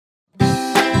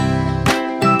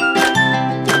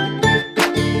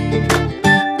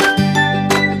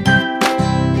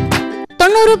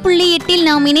90.8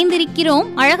 நாம் இணைந்திருக்கிறோம்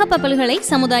அழகப்பா பல்கலை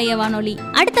சமுதாய வானொலி.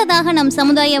 அடுத்ததாக நம்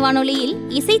சமுதாய வானொலியில்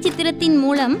இசை சித்திரத்தின்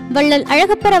மூலம் வள்ளல்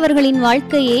அழகப்பர் அவர்களின்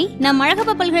வாழ்க்கையை நம்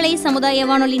அழகப்பா பல்கலை சமுதாய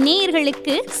வானொலி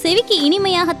நேயர்களுக்கு செவிக்கு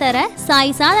இனிமையாக தர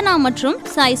சாய் சாதனா மற்றும்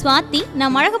சாய் சுவாதி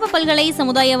நம் அழகப்பா பல்கலை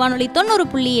சமுதாய வானொலி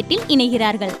 90.8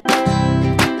 இணைகிறார்கள்.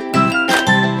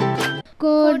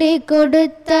 கோடி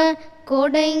கொடுத்த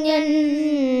கொடைஞன்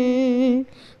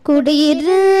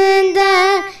குடியிருந்த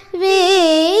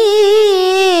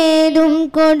வேடும்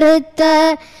கொடுத்த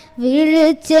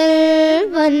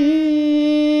விழுச்செல்வன்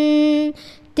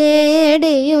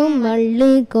தேடியும்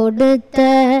அள்ளி கொடுத்த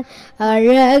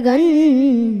அழகன்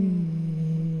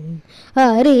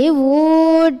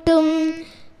அறிவூட்டும்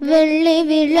வெள்ளி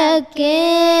விளக்கே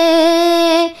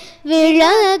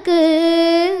விளக்கு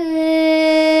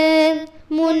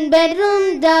முன்பெரும்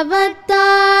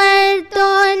தவத்தாள்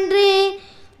தோன்றி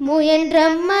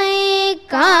முயன்றம்மை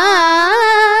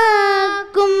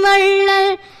காக்கும்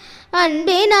வள்ளல்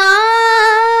அன்பினார்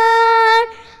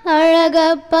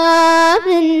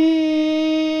அழகப்பாவின்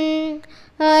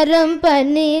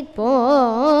அறம்பனி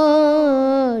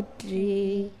போற்றி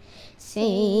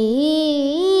செய்வாம்.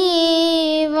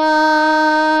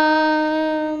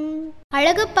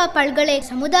 அழகப்பா பல்கலை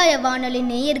சமுதாய வானொலி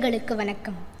நேயர்களுக்கு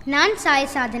வணக்கம். நான்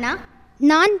சாய் சாதனா.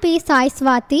 நான் பி. சாய்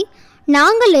சுவாதி.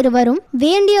 நாங்கள் இருவரும்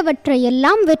வேண்டியவற்றை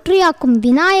எல்லாம் வெற்றியாக்கும்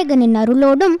விநாயகனின்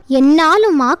அருளோடும்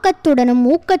எந்நாளும் ஆக்கத்துடனும்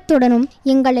ஊக்கத்துடனும்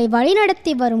எங்களை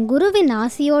வழிநடத்தி வரும் குருவின்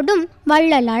ஆசியோடும்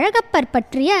வள்ளல் அழகப்பர்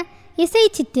பற்றிய இசை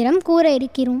சித்திரம் கூற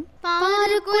இருக்கிறோம்.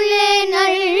 பாருக்குள்ளே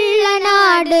நல்ல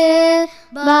நாடு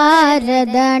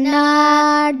பாரத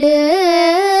நாடு,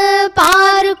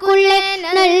 பாருக்குள்ளே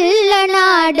நல்ல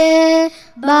நாடு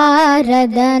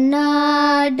பாரத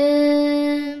நாடு.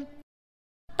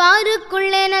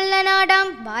 பாருக்குள்ளே நல்ல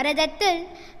நாடாம் பாரதத்தில்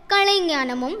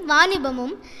கலைஞானமும்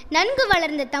வாணிபமும் நன்கு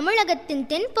வளர்ந்த தமிழகத்தின்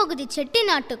தென்பகுதி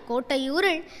செட்டிநாட்டு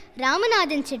கோட்டையூரில்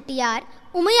ராமநாதன் செட்டியார்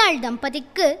உமையாள்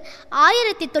தம்பதிக்கு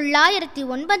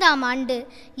 1909 ஆண்டு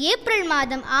ஏப்ரல்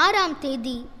மாதம் 6ஆம்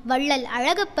தேதி வள்ளல்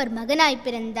அழகப்பர் மகனாய்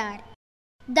பிறந்தார்.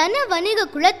 தன வணிக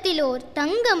குலத்திலோர்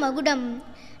தங்க மகுடம்,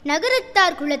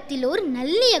 நகரத்தார் குலத்திலோர்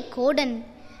நல்லிய கோடன்.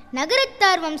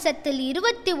 நகரத்தார் வம்சத்தில்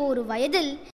 21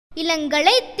 வயதில்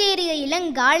இளங்களை தேறிய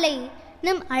இளங்காளை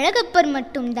நம் அழகப்பர்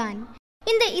மட்டும்தான்.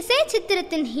 இந்த இசை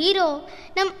சித்திரத்தின் ஹீரோ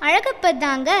நம் அழகப்பர்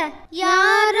தாங்க.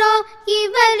 யாரோ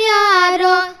இவர்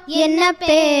யாரோ என்ன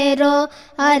பேரோ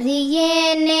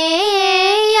அறியேனே,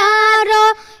 யாரோ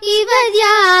இவர்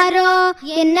யாரோ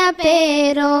என்ன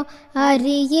பேரோ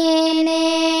அறியேனே.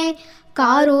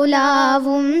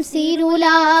 காருலாவும்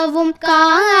சீருலாவும்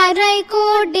காரை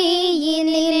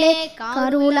கோடியினிலே,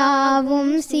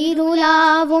 காருலாவும்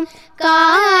சீருலாவும்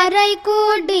காரை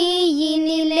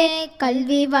கோடியினிலே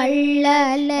கல்வி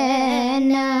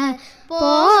வள்ளலென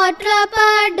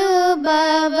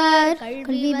போற்றப்படுபவர்,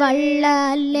 கல்வி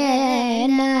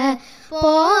வள்ளலென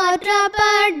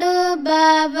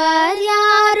போற்றப்படுபவர்.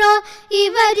 யாரோ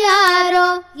இவர் யாரோ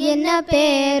என்ன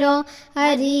பேரோ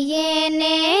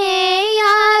அறியேனே,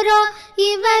 யாரோ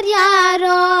இவர்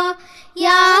யாரோ,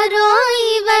 யாரோ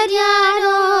இவர்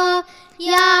யாரோ,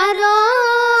 யாரோ.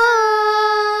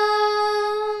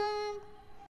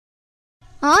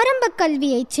 ஆரம்ப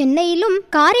கல்வியை சென்னையிலும்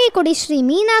காரைக்குடி ஸ்ரீ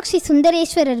மீனாட்சி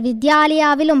சுந்தரேஸ்வரர்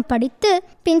வித்யாலயாவிலும் படித்து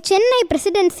பின் சென்னை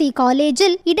பிரசிடென்சி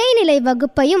காலேஜில் இடைநிலை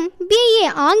வகுப்பையும் BA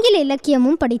ஆங்கில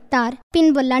இலக்கியமும் படித்தார்.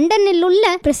 பின்பு லண்டனில் உள்ள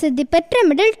பிரசித்தி பெற்ற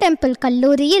மிடில் டெம்பிள்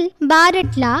கல்லூரியில்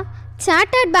பாரட் லா,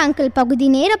 சார்ட்டர்ட் பேங்கில் பகுதி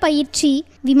நேர பயிற்சி,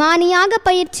 விமானியாக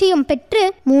பயிற்சியும் பெற்று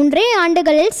 3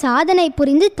 ஆண்டுகளில் சாதனை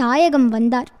புரிந்து தாயகம்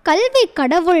வந்தார். கல்வி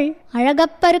கடவுள்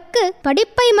அழகப்பருக்கு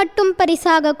படிப்பை மட்டும்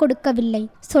பரிசாக கொடுக்கவில்லை,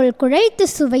 சொல் குழைத்து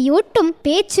சுவையூட்டும்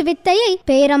பேச்சு வித்தையை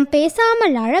பேரம்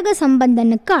பேசாமல் அழக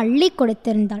சம்பந்தனுக்கு அள்ளி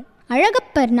கொடுத்திருந்தாள்.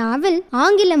 அழகப்பர் நாவில்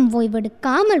ஆங்கிலம்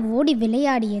ஓய்வெடுக்காமல் ஓடி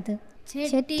விளையாடியது.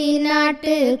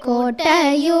 செட்டிநாட்டு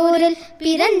கோட்டையூரில்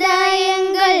பிறந்த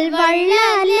எங்கள்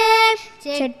வள்ளலே,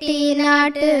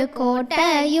 செட்டிநாட்டு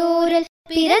கோட்டையூரில்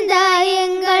பிறந்த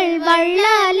எங்கள்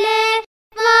வள்ளலே,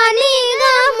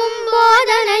 வாணிகமும்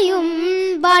போதனையும்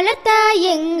வளர்த்த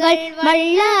எங்கள்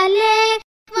வள்ளலே,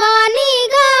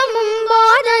 வாணிகமும்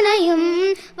போதனையும்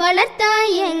வளர்த்த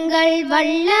எங்கள்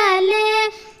வள்ளலே,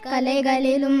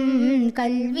 கலைகளிலும்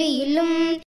கல்வியிலும்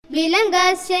விளங்க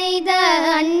செய்த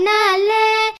அண்ணலே,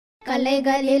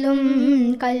 கலைகளிலும்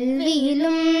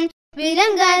கல்வியிலும்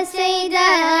விளங்க செய்த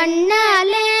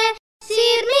அண்ணலே,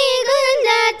 சீர்மிகுந்த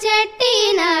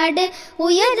செட்டிநாடு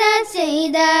உயர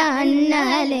செய்த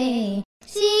அண்ணலே,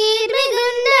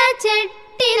 சீர்மிகுந்த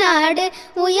செட்டிநாடு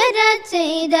உயர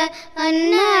செய்த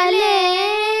அண்ணலே.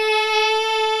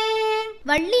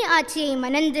 வள்ளி ஆட்சியை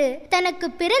மணந்து தனக்கு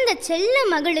பிறந்த செல்ல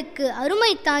மகளுக்கு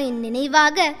அருமை தாயின்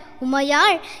நினைவாக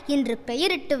உமையாள் என்று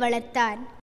பெயரிட்டு வளர்த்தார்.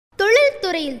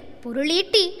 தொழில்துறையில்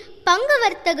பொருளீட்டி பங்கு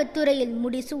வர்த்தக துறையில்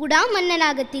முடிசூடா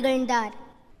மன்னனாக திகழ்ந்தார்.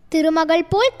 திருமகள்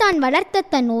போல் தான் வளர்த்த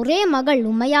தன் ஒரே மகள்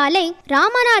உமையாளை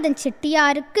ராமநாதன்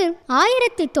செட்டியாருக்கு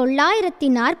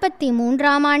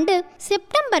 1943 ஆண்டு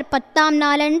செப்டம்பர் 10ஆம்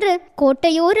நாளன்று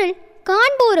கோட்டையூரில்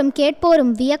காண்போரும்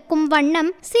கேட்போரும் வியக்கும் வண்ணம்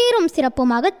சீரும்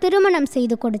சிறப்புமாக திருமணம்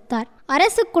செய்து கொடுத்தார்.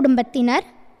 அரசு குடும்பத்தினர்,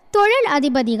 தொழில்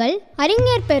அதிபதிகள்,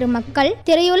 அறிஞர் பெருமக்கள்,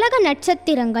 திரையுலக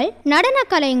நட்சத்திரங்கள், நடன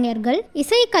கலைஞர்கள்,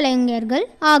 இசைக்கலைஞர்கள்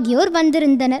ஆகியோர்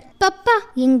வந்திருந்தனர். பப்பா,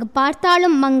 எங்கு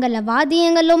பார்த்தாலும் மங்கள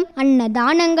வாத்தியங்களும்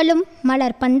அன்னதானங்களும்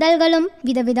மலர் பந்தல்களும்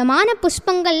விதவிதமான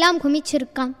புஷ்பங்கள்லாம்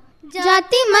குமிச்சிருக்கான்.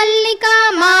 जाति मल्लिका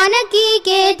मानकी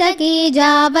केतकी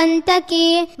जावंतकी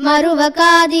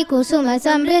मरुवकादि कुसुम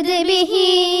समृद्धिभिः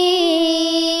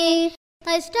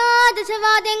அஷ்டாதச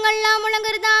வாத்தியங்கள்லாம்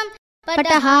முழங்குறதாம்.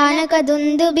 पटहानक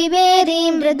दुन्दुबिबेरी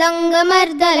मृदंग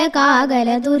मर्दल कागल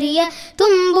दुरिय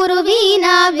तुम्बुरु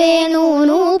वीणा वेणु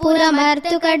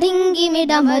नूपुरमर्तु कडिंगी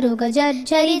मिडमरुग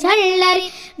जर्जरि झल्लरि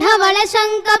ढवल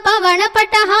शंख पवन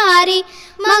पटहारी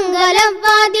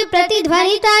मंगलवाद्य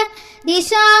प्रतिध्वनित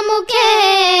दिशामुखे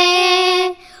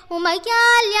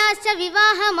உமையால்யாச்ச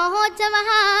விவாஹ மகோத்சவः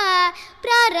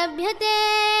பிராரப்யதே.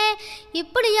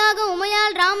 இப்படியாக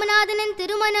உமையால் ராமநாதனின்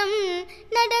திருமணம்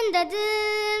நடந்தது.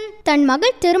 தன்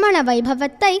மகள் திருமண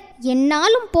வைபவத்தை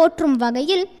எந்நாளும் போற்றும்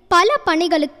வகையில் பல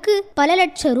பணிகளுக்கு பல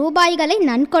லட்சம் ரூபாய்களை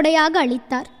நன்கொடையாக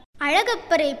அளித்தார்.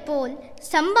 அழகப்பரை போல்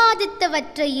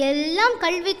சம்பாதித்தவற்றை எல்லாம்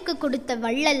கல்விக்கு கொடுத்த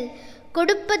வள்ளல்,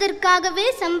 கொடுப்பதற்காகவே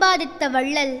சம்பாதித்த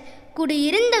வள்ளல்,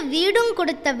 குடியிருந்த வீடும்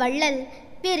கொடுத்த வள்ளல்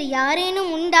வேறு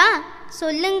யாரேனும் உண்டா?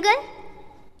 சொல்லுங்கள்.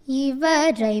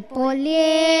 இவரை போல்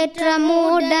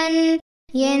ஏற்றமுடன்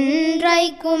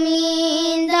என்றைக்கும்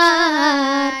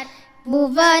ஈந்தார்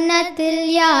புவனத்தில்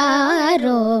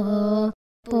யாரோ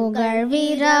புகழ்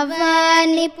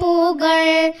விரவனி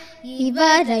புகழ்.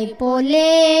 இவரை போல்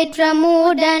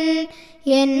ஏற்றமுடன்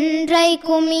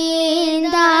என்றைக்கும்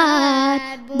ஈந்தார்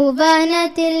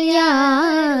புவனத்தில்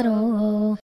யாரோ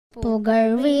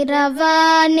புகழ்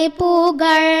விரவனி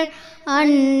புகழ்.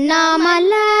 அண்ணாமலையரசர்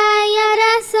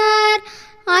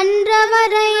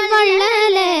அன்றவரை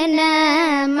வள்ளலென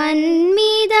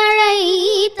மண்மீதழைத்தார்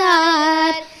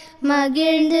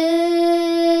மகிழ்ந்து.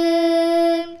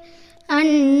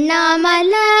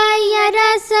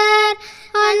 அண்ணாமலையரசர்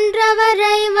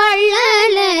அன்றவரை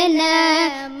வள்ளலென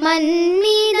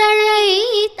மண்மீதழைத்தார்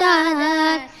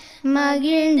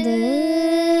மகிழ்ந்து.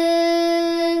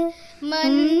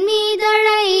 மண்மீதழைத்தார்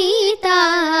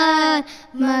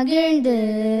மகிழ்ந்து.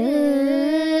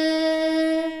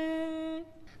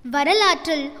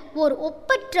 வரலாற்றில் ஓர்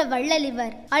ஒப்பற்ற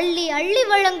வள்ளலிவர். அள்ளி அள்ளி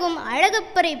வழங்கும்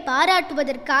அழகப்பரை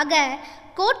பாராட்டுவதற்காக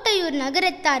கோட்டையூர்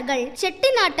நகரத்தார்கள்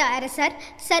செட்டிநாட்டு அரசர்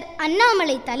சர்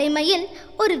அண்ணாமலை தலைமையில்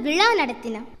ஒரு விழா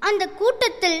நடத்தினர். அந்த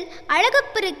கூட்டத்தில்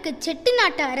அழகப்பருக்கு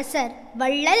செட்டிநாட்டு அரசர்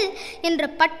வள்ளல் என்ற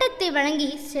பட்டத்தை வழங்கி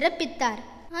சிறப்பித்தார்.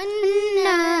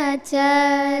 அன்னச்சத்திரம்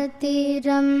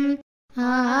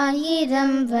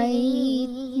ஆயிரம்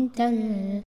வைத்தல்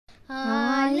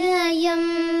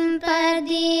ஆலயம்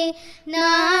பதி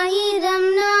நாயிரம்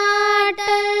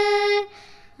நாட்டல்.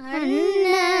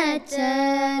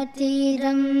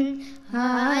 அன்னச்சத்திரம்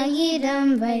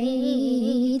ஆயிரம்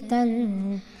வைத்தல்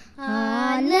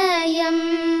ஆலயம்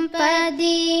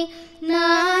பதி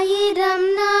நாயிரம்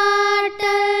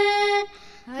நாட்டல்.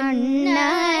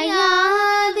 அன்னையாதினும்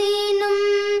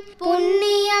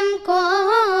புண்ணியம்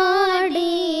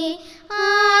கோடி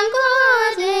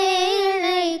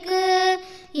ஆங்கோதேழைக்கு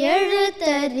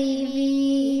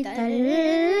எழுத்தறிவித்தல்.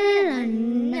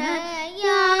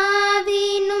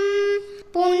 அன்னையாதினும்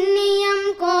புண்ணியம்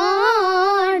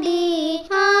கோடி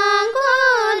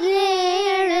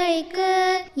ஆங்கோதேழைக்கு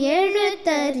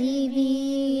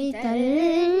எழுத்தறிவித்தல்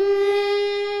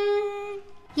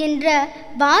என்ற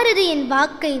பாரதியின்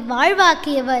வாக்கை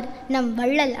வாழ்வாக்கியவர் நம்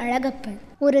வள்ளல் அழகப்பர்.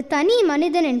 ஒரு தனி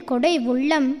மனிதனின் கொடை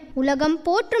உள்ளம் உலகம்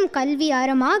போற்றும் கல்வி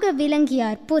அறமாக விளங்கிய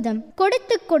அற்புதம்.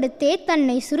 கொடுத்து கொடுத்தே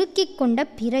தன்னை சுருக்கிக் கொண்ட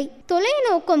பிறை.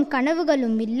 தொலைநோக்கும்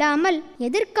கனவுகளும் இல்லாமல்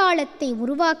எதிர்காலத்தை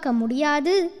உருவாக்க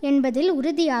முடியாது என்பதில்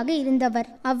உறுதியாக இருந்தவர்.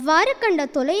 அவ்வாறு கண்ட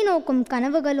தொலைநோக்கும்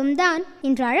கனவுகளும் தான்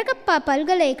இன்று அழகப்பா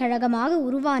பல்கலைக்கழகமாக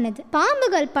உருவானது.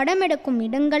 பாம்புகள் படமெடுக்கும்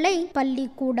இடங்களை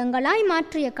பள்ளிக்கூடங்களாய்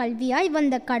மாற்றிய கல்வியாய்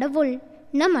வந்த கடவுள்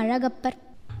நம் அழகப்பர்.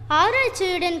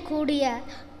 ஆராய்ச்சியுடன் கூடிய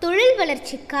தொழில்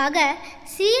வளர்ச்சிக்காக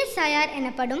CSIR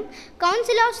எனப்படும்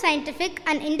council of scientific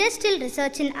and industrial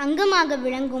ரிசர்ச்சின் அங்கமாக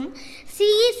விளங்கும்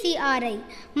CECRI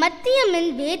மத்திய மின்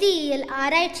வேதியியல்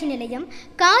ஆராய்ச்சி நிலையம்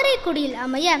காரைக்குடியில்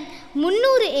அமைய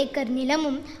 300 ஏக்கர்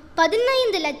நிலமும்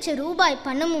 15 லட்சம் ரூபாய்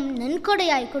பணமும்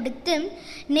நன்கொடையாய் கொடுத்து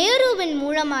நேருவின்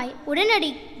மூலமாய் உடனடி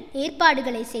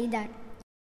ஏற்பாடுகளை செய்தார்.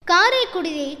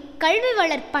 காரைக்குடியை கல்வி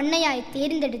வளர் பண்ணையாய்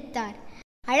தேர்ந்தெடுத்தார்.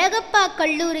 அழகப்பா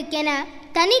கல்லூரிக்கென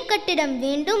தனி கட்டிடம்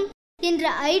வேண்டும் என்ற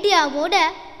ஐடியாவோட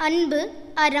அன்பு,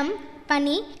 அறம்,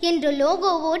 பணி என்ற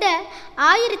லோகோவோட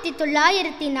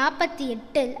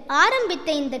 1948 ஆரம்பித்த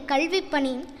இந்த கல்வி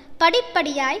பணி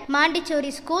படிப்படியாய்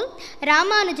Montessori school,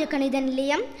 Ramanuja Ganitha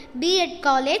Nilayam, BEd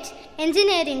college,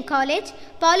 engineering college,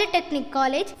 polytechnic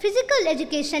college, physical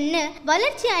எஜுகேஷன்னு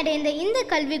வளர்ச்சி அடைந்த இந்த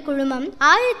கல்வி குழுமம்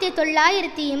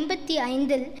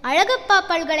 1985 அழகப்பா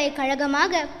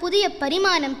பல்கலைக்கழகமாக புதிய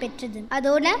பரிமாணம் பெற்றது.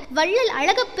 அதோட வள்ளல்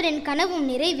அழகப்பரின் கனவும்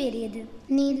நிறைவேறியது.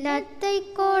 நிலத்தை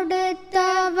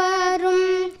கொடுத்தவரும்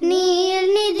நீர்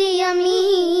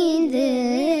நிதியமீந்து,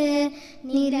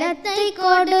 நிலத்தை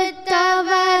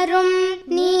கொடுத்தவரும்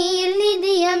நீர்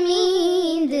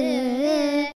நிதியமீந்து,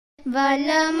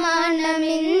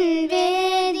 வளமானமின்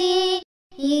வேதி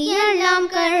இயலாம்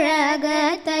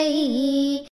கழகத்தை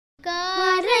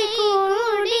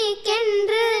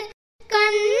காரைக்குடிக்கென்று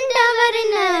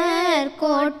கண்டவரினர்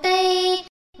கோட்டை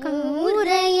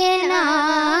கூரைய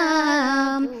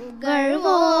நாம்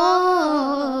கழ்வோம்.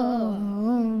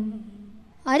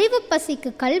 அறிவு பசிக்கு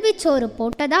கல்விச்சோறு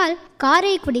போட்டதால்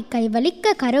காரைக்குடி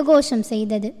கைவலிக்க கரகோஷம்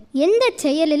செய்தது. எந்த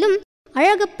செயலிலும்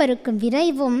அழகப்பருக்கு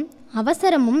விரைவும்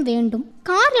அவசரமும் வேண்டும்.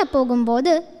 கார்ல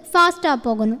போகும்போது ஃபாஸ்டா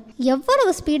போகணும்.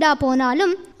 எவ்வளவு ஸ்பீடா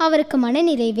போனாலும் அவருக்கு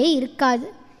மனநிறைவே இருக்காது.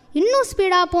 இன்னும்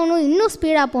ஸ்பீடா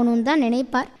போகணும்னு தான்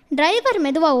நினைப்பார். டிரைவர்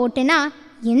மெதுவா ஓட்டினா,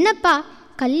 என்னப்பா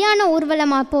கல்யாண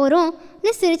ஊர்வலமா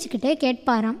போறோம்னு சிரிச்சுக்கிட்டே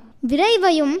கேட்பாராம்.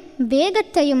 விரைவையும்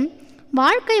வேகத்தையும்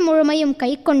வாழ்க்கை முழுமையும்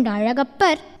கை கொண்ட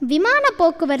அழகப்பர் விமான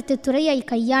போக்குவரத்து துறையை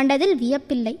கையாண்டதில்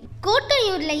வியப்பில்லை.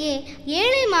 கோட்டையூர்லேயே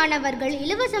ஏழை மாணவர்கள்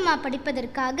இலவசமா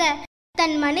படிப்பதற்காக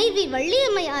தன் மனைவி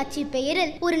வள்ளியம்மை ஆட்சி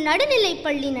பெயரில் ஒரு நடுநிலை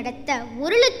பள்ளி நடத்த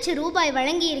 1 லட்சம் ரூபாய்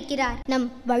வழங்கியிருக்கிறார் நம்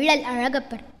வள்ளல்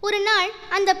அழகப்பர். ஒரு நாள்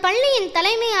அந்த பள்ளியின்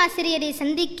தலைமை ஆசிரியரை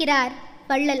சந்திக்கிறார்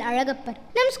வள்ளல் அழகப்பர்.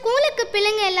 நம் ஸ்கூலுக்கு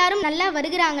பிள்ளைங்க எல்லாரும் நல்லா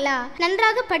வருகிறாங்களா,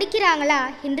 நன்றாக படிக்கிறாங்களா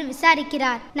என்று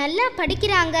விசாரிக்கிறார். நல்லா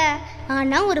படிக்கிறாங்க,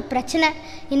 ஆனா ஒரு பிரச்சனை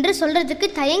என்று சொல்றதுக்கு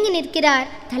தயங்கி நிற்கிறார்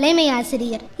தலைமை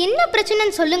ஆசிரியர். என்ன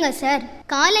பிரச்சனைன்னு சொல்லுங்க சார்.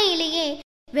 காலையிலேயே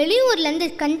வெளியூர்ல இருந்து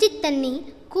கஞ்சி தண்ணி,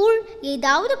 கூழ்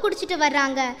ஏதாவது குடிச்சிட்டு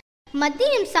வர்றாங்க.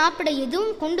 மதியம் சாப்பிட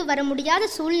எதுவும் கொண்டு வர முடியாத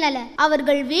சூழ்நிலை.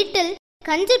 அவர்கள் வீட்டில்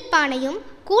கஞ்சி பானையும்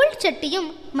கூழ்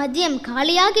சட்டியும் மதியம்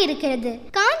காலியாக இருக்கிறது.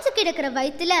 காஞ்சு கிடக்கிற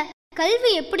வயிற்றுல கல்வி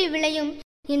எப்படி விளையும்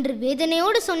என்று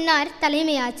வேதனையோடு சொன்னார்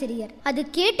தலைமை ஆசிரியர். அது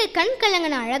கேட்டு கண்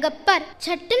கலங்கின அழகப்பர்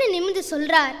சட்டுன்னு நிமிந்து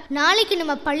சொல்றார், நாளைக்கு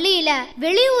நம்ம பள்ளியில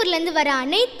வெளியூர்ல இருந்து வர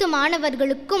அனைத்து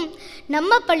மாணவர்களுக்கும்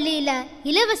நம்ம பள்ளியில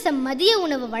இலவச மதிய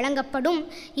உணவு வழங்கப்படும்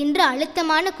என்று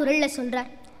அழுத்தமான குரல்ல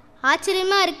சொல்றார்.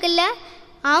 ஆச்சரியமா இருக்குல்ல?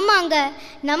 ஆமாங்க,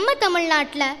 நம்ம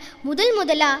தமிழ்நாட்டில்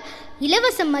முதலா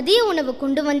இலவச மதிய உணவு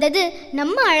கொண்டு வந்தது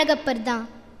நம்ம அழகப்பர் தான்.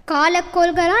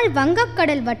 காலக்கோள்களால்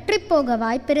வங்கக்கடல் வற்றி போக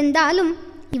வாய்ப்பிருந்தாலும்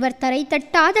இவர் தரை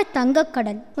தட்டாத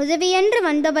தங்கக்கடல். உதவியென்று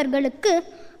வந்தவர்களுக்கு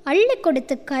அள்ளி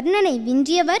கொடுத்து கர்ணனை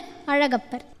விஞ்சியவர்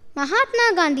அழகப்பர். மகாத்மா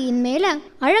காந்தியின் மேல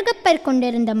அழகப்பர்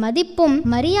கொண்டிருந்த மதிப்பும்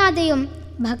மரியாதையும்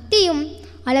பக்தியும்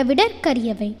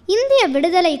அளவிடற்கரியவை. இந்திய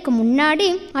விடுதலைக்கு முன்னாடி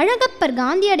அழகப்பர்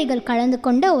காந்தியடிகள் கலந்து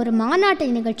கொண்ட ஒரு மாநாட்டு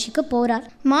நிகழ்ச்சிக்கு போறார்.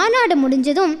 மாநாடு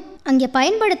முடிஞ்சதும் அங்கே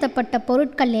பயன்படுத்தப்பட்ட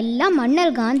பொருட்கள் எல்லாம்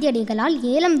அண்ணல் காந்தியடிகளால்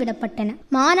ஏலம் விடப்பட்டன.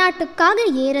 மாநாட்டுக்காக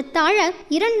ஏறத்தாழ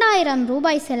 2000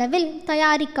 ரூபாய் செலவில்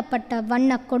தயாரிக்கப்பட்ட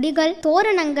வண்ண கொடிகள்,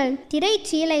 தோரணங்கள்,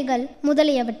 திரைச்சீலைகள்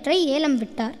முதலியவற்றை ஏலம்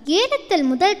விட்டார். ஏலத்தில்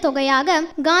முதல் தொகையாக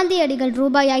காந்தியடிகள்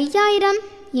ரூபாய் 5000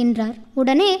 என்றார்.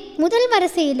 உடனே முதல்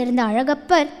வரிசையில் இருந்த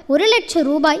அழகப்பர் 1 லட்சம்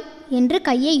ரூபாய் என்று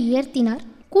கையை உயர்த்தினார்.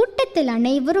 கூட்டத்தில்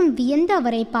அனைவரும் வியந்து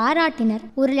அவரை பாராட்டினர்.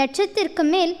 1 லட்சத்திற்கு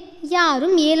மேல்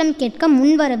யாரும் ஏலம் கேட்க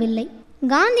முன்வரவில்லை.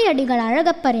 காந்தியடிகள்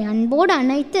அழகப்பரை அன்போடு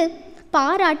அணைத்து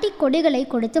பாராட்டி கொடிகளை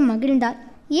கொடுத்து மகிழ்ந்தார்.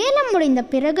 ஏலம் முடிந்த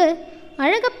பிறகு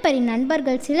அழகப்பரின்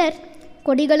நண்பர்கள் சிலர்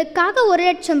கொடிகளுக்காக 1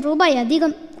 லட்சம் ரூபாய்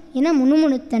அதிகம் என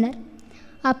முணுமுணுத்தனர்.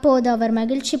 அப்போது அவர்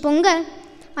மகிழ்ச்சி பொங்க,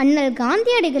 அண்ணல்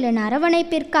காந்தியடிகளின்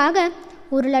அரவணைப்பிற்காக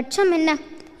 1 லட்சம் என்ன,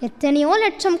 எத்தனையோ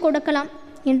லட்சம் கொடுக்கலாம்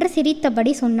என்று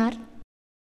சிரித்தபடி சொன்னார்.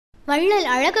 வள்ளல்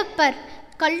அழகப்பர்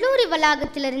கல்லூரி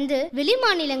வளாகத்திலிருந்து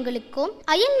வெளிமாநிலங்களுக்கோ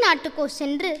அயல் நாட்டுக்கோ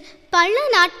சென்று பல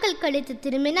நாட்கள் கழித்து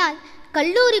திரும்பினால்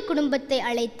கல்லூரி குடும்பத்தை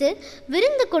அழைத்து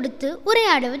விருந்து கொடுத்து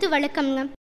உரையாடுவது வழக்கம்ங்க.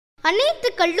 அனைத்து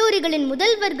கல்லூரிகளின்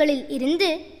முதல்வர்களில் இருந்து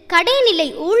கடைநிலை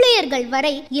ஊழியர்கள்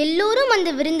வரை எல்லோரும் அந்த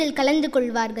விருந்தில் கலந்து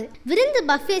கொள்வார்கள். விருந்து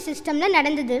பஃபே சிஸ்டம்ல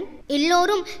நடந்தது.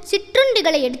 எல்லோரும்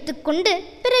சிற்றுண்டிகளை எடுத்துக்கொண்டு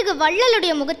பிறகு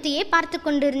வள்ளலுடைய முகத்தையே பார்த்து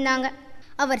கொண்டிருந்தாங்க.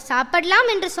 அவர்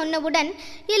சாப்பிடலாம் என்று சொன்னவுடன்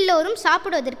எல்லோரும்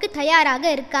சாப்பிடுவதற்கு தயாராக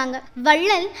இருக்காங்க.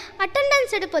 வள்ளல்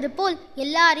அட்டெண்டன்ஸ் எடுப்பது போல்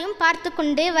எல்லாரையும் பார்த்து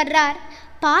கொண்டே வர்றார்.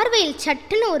 பார்வையில்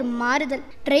சட்டுன்னு ஒரு மாறுதல்.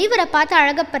 டிரைவரை பார்த்து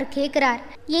அழகப்பர் கேட்குறார்,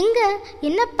 எங்க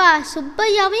என்னப்பா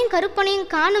சுப்பையாவையும் கருப்பனையும்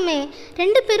காணுமே,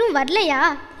 2 பேரும் வரலையா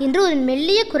என்று ஒரு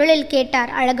மெல்லிய குரலில்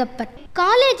கேட்டார் அழகப்பர்.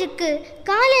 காலேஜுக்கு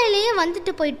காலையிலேயே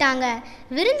வந்துட்டு போயிட்டாங்க,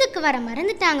 விருந்துக்கு வர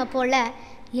மறந்துட்டாங்க போல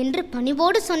என்று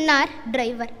பணிவோடு சொன்னார்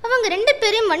டிரைவர். அவங்க 2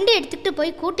 பேரையும் வண்டி எடுத்துட்டு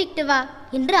போய் கூட்டிகிட்டு வா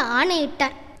என்று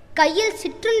ஆணையிட்டார். கையில்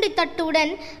சிற்றுண்டி தட்டுடன்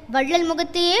வள்ளல்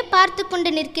முகத்தையே பார்த்து கொண்டு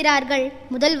நிற்கிறார்கள்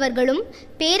முதல்வர்களும்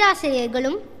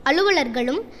பேராசிரியர்களும்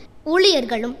அலுவலர்களும்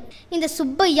ஊழியர்களும். இந்த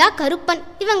சுப்பையா கருப்பன்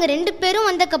இவங்க 2 பேரும்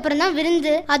வந்தக்கப்புறம் தான்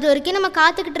விருந்து, அது வரைக்கும் நம்ம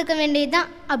காத்துக்கிட்டு இருக்க வேண்டியதுதான்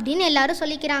அப்படின்னு எல்லாரும்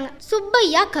சொல்லிக்கிறாங்க.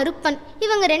 சுப்பையா கருப்பன்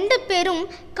இவங்க 2 பேரும்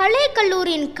கலை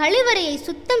கல்லூரியின் கழிவறையை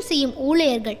சுத்தம் செய்யும்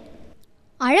ஊழியர்கள்.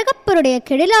 அழகப்பருடைய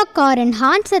கெடிலாக்காரன்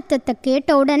ஹான் சத்தத்தை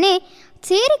கேட்ட உடனே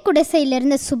சேரி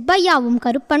குடிசையிலிருந்து சுப்பையாவும்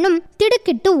கருப்பனும்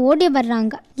திடுக்கிட்டு ஓடி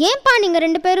வர்றாங்க. ஏன்பா நீங்க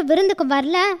 2 பேரும் விருந்துக்கு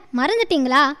வரல,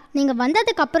 மறந்துட்டீங்களா? நீங்க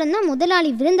வந்ததுக்கு அப்புறம் தான் முதலாளி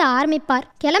விருந்து ஆரம்பிப்பார்,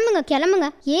 கிளம்புங்க கிளம்புங்க,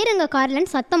 ஏறுங்க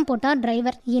கார்லன்னு சத்தம் போட்டார்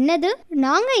டிரைவர். என்னது,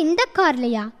 நாங்க இந்த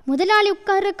கார்லையா? முதலாளி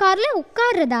உட்கார்ற கார்ல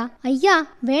உட்கார்றதா? ஐயா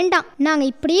வேண்டாம், நாங்க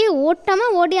இப்படியே ஓட்டமா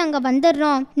ஓடி அங்க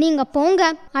வந்துடுறோம், நீங்க போங்க.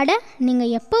 அட, நீங்க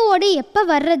எப்ப ஓடி எப்ப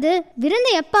வர்றது,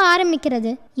 விருந்து எப்ப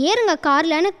ஆரம்பிக்கிறது, ஏறுங்க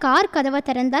கார்லன்னு கார் கதவை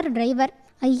திறந்தார் டிரைவர்.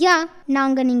 ஐயா,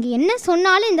 நாங்கள் நீங்கள் என்ன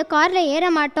சொன்னாலும் இந்த காரில் ஏற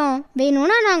மாட்டோம்,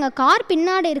 வேணும்னா நாங்கள் கார்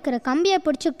பின்னாடி இருக்கிற கம்பியை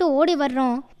பிடிச்சிக்கிட்டு ஓடி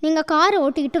வர்றோம், நீங்கள் காரை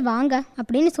ஓட்டிக்கிட்டு வாங்க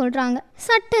அப்படின்னு சொல்கிறாங்க.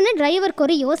 சட்டுன்னு டிரைவருக்கு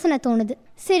ஒரு யோசனை தோணுது.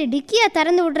 சரி, டிக்கியை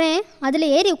திறந்து விடுறேன், அதில்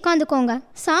ஏறி உட்காந்துக்கோங்க,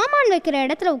 சாமான் வைக்கிற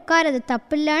இடத்துல உட்காரது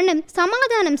தப்பில்லைன்னு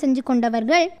சமாதானம் செஞ்சு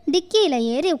கொண்டவர்கள் டிக்கியில்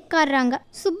ஏறி உட்கார்றாங்க.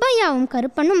 சுப்பையாவும்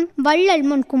கருப்பனும் வள்ளல்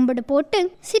முன் கும்பிடு போட்டு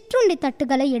சிற்றுண்டி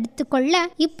தட்டுகளை எடுத்துக்கொள்ள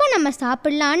இப்போ நம்ம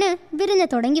சாப்பிடலான்னு விருந்த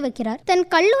தொடங்கி வைக்கிறார். தன்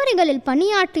கல்லூரிகளில்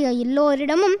பணியாற்றிய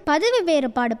எல்லோரிடமும் பதவி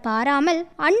வேறுபாடு பாராமல்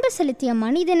அன்பு செலுத்திய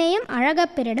மனிதநேயம்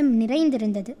அழகப்பரிடம்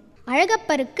நிறைந்திருந்தது.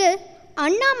 அழகப்பருக்கு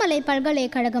அண்ணாமலை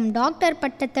பல்கலைக்கழகம் டாக்டர்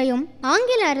பட்டத்தையும்,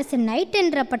 ஆங்கில அரசு நைட்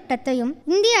என்ற பட்டத்தையும்,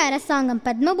 இந்திய அரசாங்கம்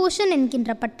பத்மபூஷன்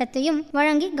என்கின்ற பட்டத்தையும்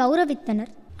வழங்கி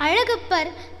கௌரவித்தனர்.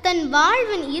 அழகப்பர் தன்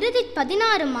வாழ்வின் இறுதி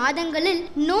 16 மாதங்களில்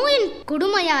நோயின்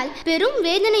கொடுமையால் பெரும்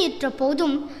வேதனையுற்ற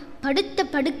போதும் படுத்த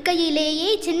படுக்கையிலேயே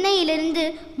சென்னையிலிருந்து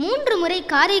 3 முறை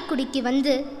காரைக்குடிக்கு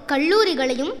வந்து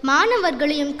கல்லூரிகளையும்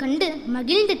மாணவர்களையும் கண்டு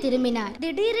மகிழ்ந்து திரும்பினார்.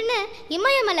 திடீர்னு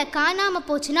இமயமலை காணாம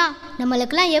போச்சுன்னா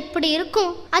நம்மளுக்கெல்லாம் எப்படி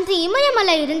இருக்கும்? அந்த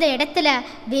இமயமலை இருந்த இடத்துல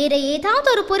வேற ஏதாவது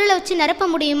ஒரு பொருளை வச்சு நிரப்ப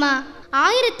முடியுமா?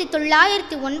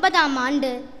 1909ஆம்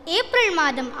ஆண்டு ஏப்ரல்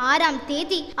மாதம் 6ஆம்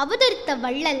தேதி அவதரித்த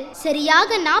வள்ளல் சரியாக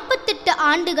 48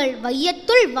 ஆண்டுகள்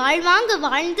வையத்துள் வாழ்வாங்க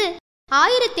வாழ்ந்து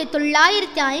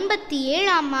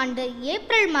 1957ஆம் ஆண்டு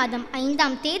ஏப்ரல் மாதம்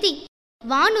 5ஆம் தேதி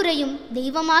வானுரையும்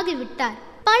தெய்வமாகி விட்டார்.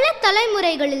 பல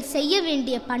தலைமுறைகளில் செய்ய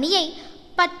வேண்டிய பணியை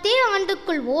 10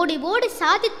 ஆண்டுக்குள் ஓடி ஓடி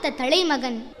சாதித்த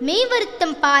தலைமகன்,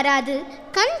 மெய்வருத்தம் பாராது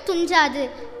கண் துஞ்சாது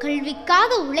கல்விக்காக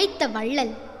உழைத்த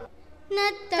வள்ளல்.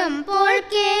 நத்தம் போல்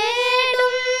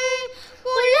கேடும்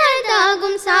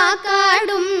உள்ளதாகும்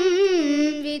சாக்காடும்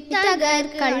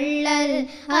வித்தகர் கள்ளல்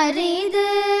அரிது.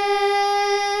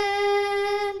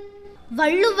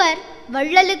 வள்ளுவர்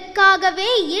வள்ளலுக்காகவே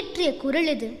இயற்றிய குறள்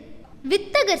இது.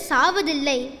 வித்தகர்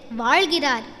சாவதில்லை,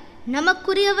 வாழ்கிறார்,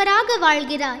 நமக்குரியவராக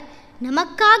வாழ்கிறார்,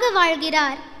 நமக்காக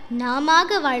வாழ்கிறார்,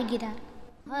 நாமாக வாழ்கிறார்.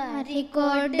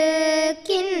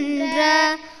 கொடுக்கின்ற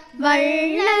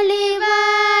வள்ளலிவராவார்,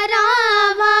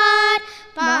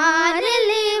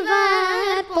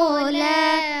 பாரலிவர் போல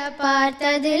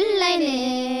பார்த்ததில்லை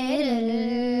நேரில்.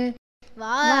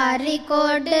 வாரி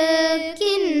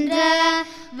கொடுக்கின்ற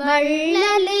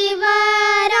வள்ளலிவராவார்,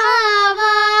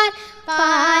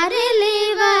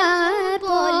 பாரலிவர்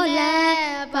போல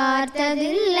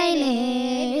பார்த்ததில்லை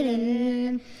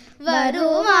நேரில்.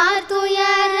 வருவார்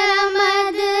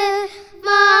துயரமது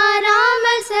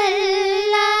மாறாமல்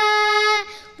செல்ல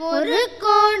ஒரு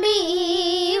கோடி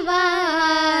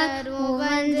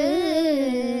வந்து.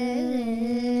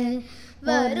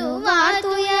 வருவார்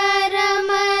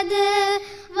துயரமது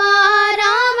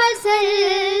மாறாமல்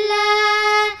செல்ல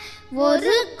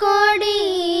ஒரு கோடி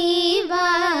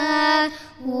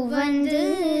உவந்து.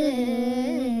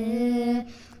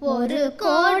 ஒரு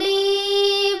கோடி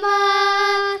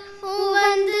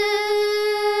உவந்து.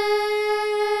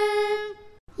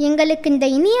 எங்களுக்கு இந்த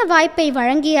இனிய வாய்ப்பை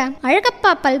வழங்கிய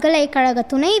அழகப்பா பல்கலைக்கழக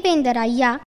துணைவேந்தர்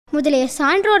ஐயா முதலிய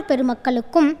சான்றோர்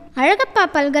பெருமக்களுக்கும் அழகப்பா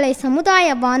பல்கலை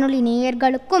சமுதாய வானொலி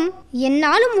நேயர்களுக்கும்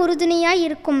என்னாலும் உறுதுணையாய்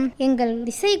இருக்கும் எங்கள்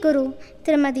இசைகுரு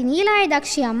திருமதி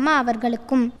நீலாயதாட்சி அம்மா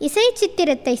அவர்களுக்கும் இசை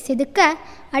சித்திரத்தை செதுக்க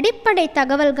அடிப்படை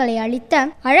தகவல்களை அளித்த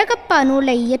அழகப்பா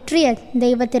நூலை இயற்றிய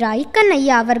தெய்வ திரு ஐக்கன்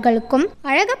ஐயா அவர்களுக்கும்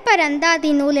அழகப்பர்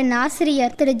அந்தாதி நூலின்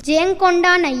ஆசிரியர் திரு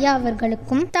ஜெயங்கொண்டான் ஐயா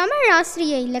அவர்களுக்கும் தமிழ்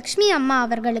ஆசிரியை லக்ஷ்மி அம்மா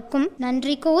அவர்களுக்கும்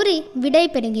நன்றி கூறி விடை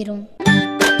பெறுகிறோம்.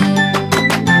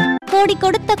 கோடி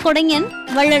கொடுத்த கொடைஞன்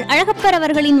வள்ளல் அழகப்பர்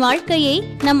அவர்களின் வாழ்க்கையை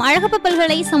நம் அழகப்ப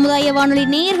பல்கலை சமுதாய வானொலி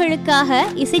நேயர்களுக்காக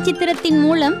இசை சித்திரத்தின்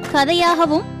மூலம்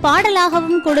கதையாகவும்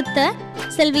பாடலாகவும் கொடுத்த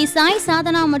செல்வி சாய்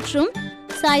சாதனா மற்றும்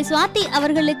சாய் சுவாதி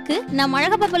அவர்களுக்கு நம்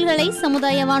அழகப்ப பல்கலை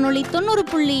சமுதாய வானொலி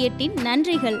 90.8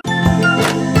 நன்றிகள்.